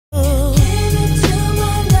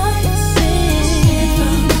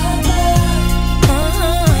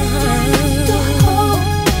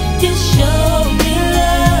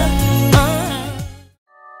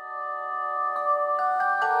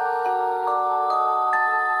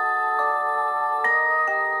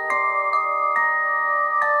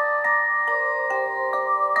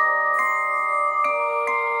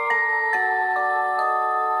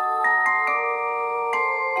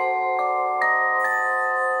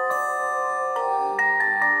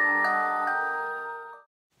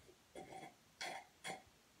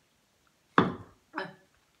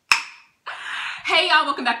y'all?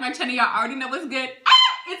 Welcome back to my channel. Y'all already know what's good.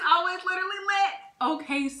 It's always literally lit.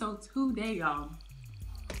 Okay, so today, y'all,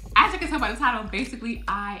 as you can tell by the title, basically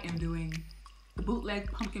I am doing the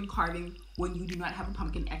bootleg pumpkin carving when you do not have a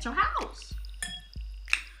pumpkin at your house.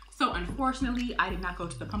 So unfortunately, I did not go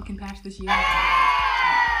to the pumpkin patch this year.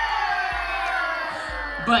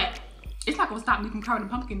 But it's not gonna stop me from carving a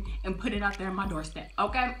pumpkin and put it out there on my doorstep,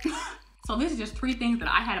 okay? So this is just 3 things that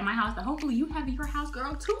I had in my house that hopefully you have in your house,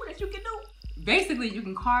 girl, too, that you can do. Basically, you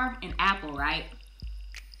can carve an apple, right?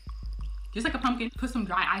 Just like a pumpkin, put some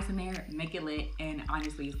dry ice in there, make it lit, and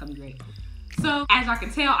honestly, it's gonna be great. So, as y'all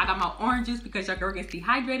can tell, I got my orange juice because your girl gets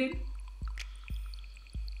dehydrated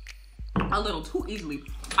a little too easily.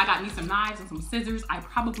 I got me some knives and some scissors. I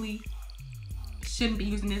probably shouldn't be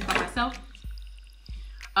using this by myself.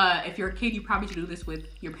 If you're a kid, you probably should do this with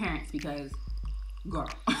your parents because, girl,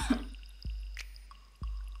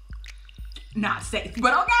 not safe,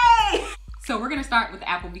 but okay. So we're gonna start with the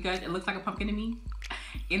apple because it looks like a pumpkin to me,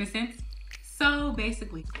 in a sense. So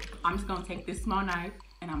basically, I'm just gonna take this small knife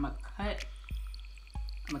and I'm gonna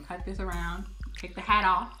cut this around, take the hat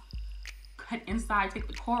off, cut inside, take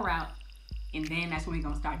the core out, and then that's when we're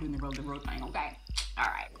gonna start doing the roll thing, okay? All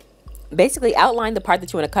right. Basically, outline the part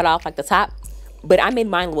that you want to cut off, like the top, but I made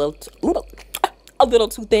mine a little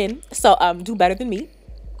too thin. So do better than me.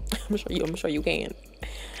 I'm sure you can.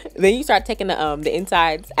 Then you start taking the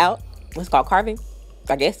insides out. What's called carving?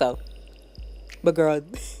 I guess so. But girl,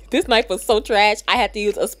 this knife was so trash. I had to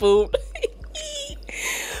use a spoon.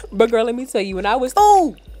 But girl, let me tell you, when I was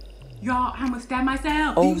y'all, I almost stabbed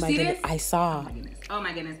myself. Oh Do you my see goodness, this? I saw. Oh my goodness. Oh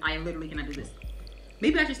my goodness. I literally cannot do this.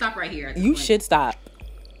 Maybe I should stop right here. You should stop.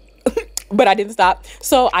 But I didn't stop.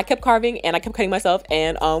 So I kept carving and I kept cutting myself,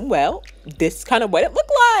 and well, this is kind of what it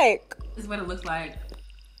looked like. This is what it looks like.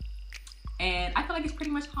 And I feel like it's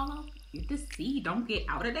pretty much hollow. Get the seed, don't get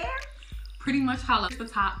out of there. Pretty much hollow. The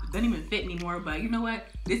top doesn't even fit anymore, but you know what?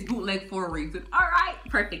 This bootleg for a reason. All right,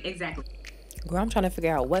 perfect, exactly. Girl, I'm trying to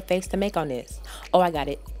figure out what face to make on this. Oh, I got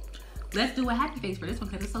it. Let's do a happy face for this one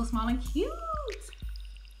because it's so small and cute.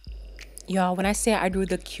 Y'all, when I say I drew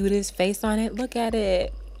the cutest face on it, look at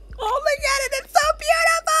it. Oh, look at it. It's so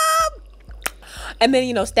beautiful. And then,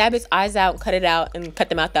 you know, stab its eyes out, cut it out, and cut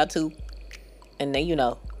the mouth out too. And then, you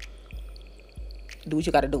know, do what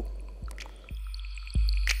you got to do.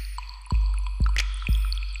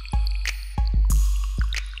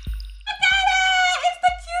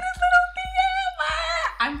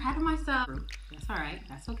 I'm proud of myself. That's all right.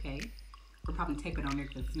 That's okay. We'll probably tape it on there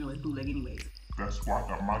because, you know, it's bootleg anyways. That's why I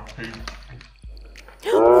got my tape.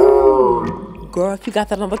 Girl, if you got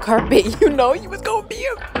that on the carpet, you know you was gonna be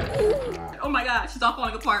Oh my God, she's all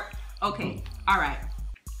falling apart. Okay, all right.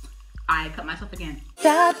 I cut myself again.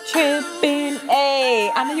 Stop tripping,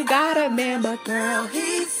 ayy. I know you got a man, but girl,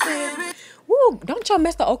 he's serious. Woo, don't y'all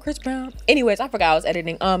mess the old Chris Brown. Anyways, I forgot I was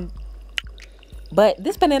editing. But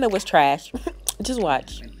this banana was trash. Just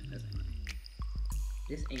watch.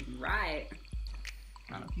 This ain't right.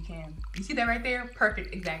 I don't know if you can. You see that right there?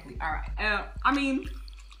 Perfect, exactly. All right. I mean,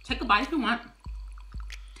 take a bite if you want.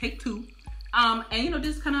 Take 2. And you know,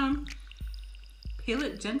 just kind of peel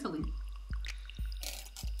it gently.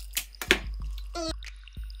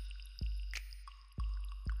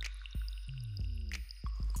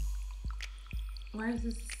 Why is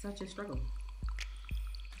this such a struggle?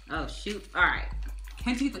 Oh shoot! All right.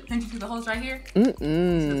 Can't you see the holes right here? See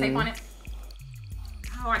the tape on it?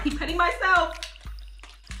 Oh, I keep cutting myself.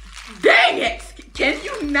 Dang it! Can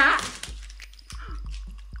you not?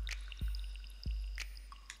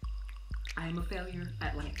 I am a failure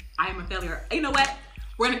at life. I am a failure. You know what?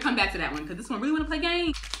 We're gonna come back to that one because this one really wanna play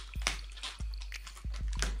games.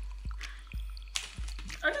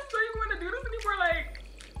 I just don't even wanna do this anymore. Like,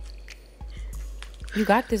 you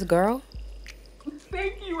got this, girl.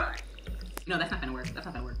 Thank you. No, that's not gonna work. That's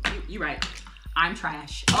not gonna work. You're right. I'm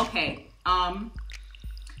trash. Okay.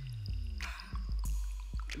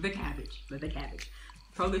 The cabbage. The cabbage.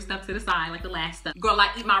 Throw this stuff to the side like the last stuff. Girl, I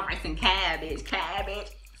eat my rice and cabbage. Cabbage.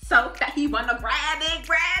 So that he wanna grab it.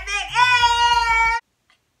 Hey!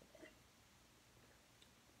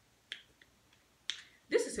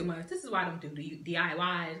 This is too much. This is why I don't do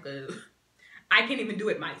DIYs, because I can't even do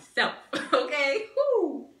it myself. Okay?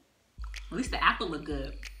 Woo. At least the apple look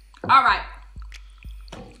good. All right.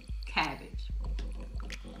 Cabbage.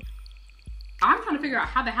 I'm trying to figure out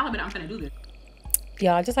how the halibut I'm gonna do this.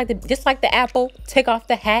 Y'all, just like the apple, take off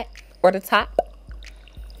the hat or the top.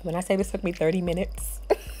 When I say this took me 30 minutes,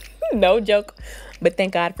 no joke. But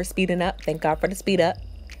thank God for speeding up. Thank God for the speed up.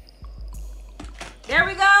 There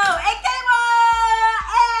we go. It came on.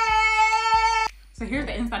 Hey! So here's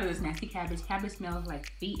the inside of this nasty cabbage. Cabbage smells like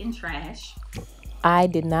feet and trash. I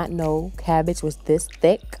did not know Cabbage was this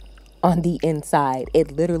thick on the inside.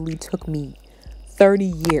 It literally took me 30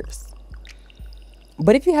 years.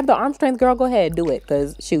 But if you have the arm strength, girl, go ahead, do it.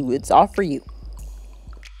 Because, shoot, it's all for you.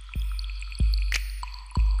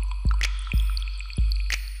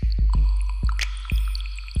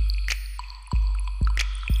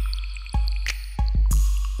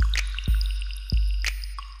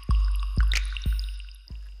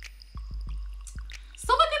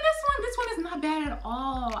 So look at this one. This one is not bad at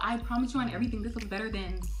all. I promise you on everything, this looks better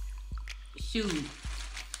than, shoot,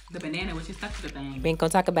 the banana, which is stuck to the thing. We ain't gonna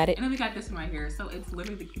talk about it. And then we got this one right here. So it's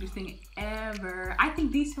literally the cutest thing ever. I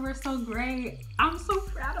think these two are so great. I'm so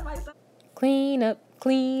proud of myself. Clean up,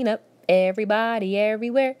 everybody,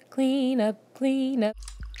 everywhere. Clean up, clean up.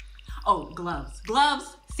 Oh, gloves.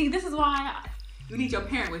 Gloves. See, this is why you need your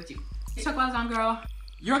parent with you. Get your gloves on, girl.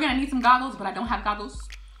 You're gonna need some goggles, but I don't have goggles.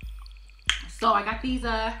 So I got these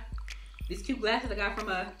cute glasses I got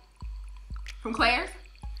from Claire's.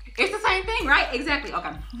 It's the same thing, right? Exactly. Okay.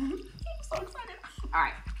 I'm so excited. All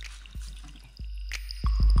right.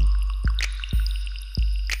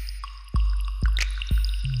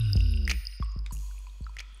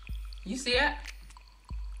 You see it?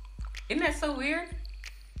 Isn't that so weird?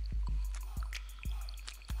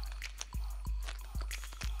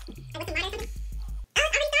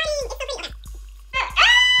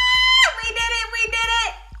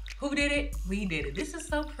 Who did it? We did it. This is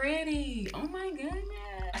so pretty. Oh my goodness.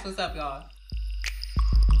 That's what's up, y'all.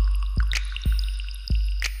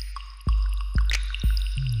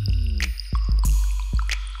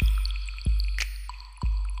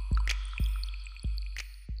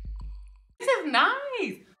 This is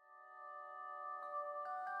nice.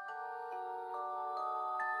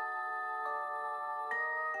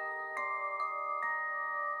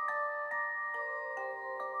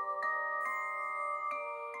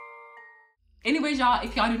 Anyways, y'all,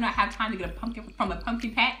 if y'all do not have time to get a pumpkin from a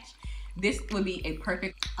pumpkin patch, this would be a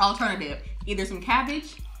perfect alternative. Either some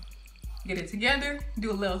cabbage, get it together,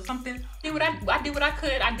 do a little something. I did what I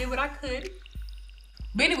could.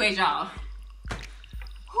 But anyways, y'all,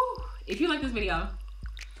 if you like this video,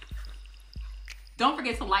 don't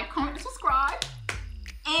forget to like, comment, and subscribe.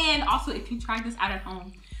 And also, if you tried this out at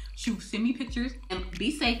home, send me pictures. And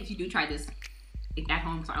be safe if you do try this at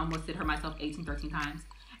home, because I almost did hurt myself 18, 13 times.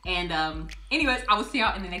 And anyways, I will see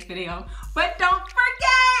y'all in the next video. But don't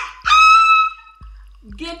forget,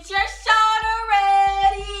 get your shoulder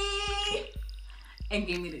ready. And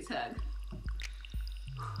give me this hug.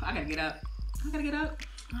 I gotta get up. I gotta get up.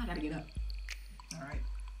 All right.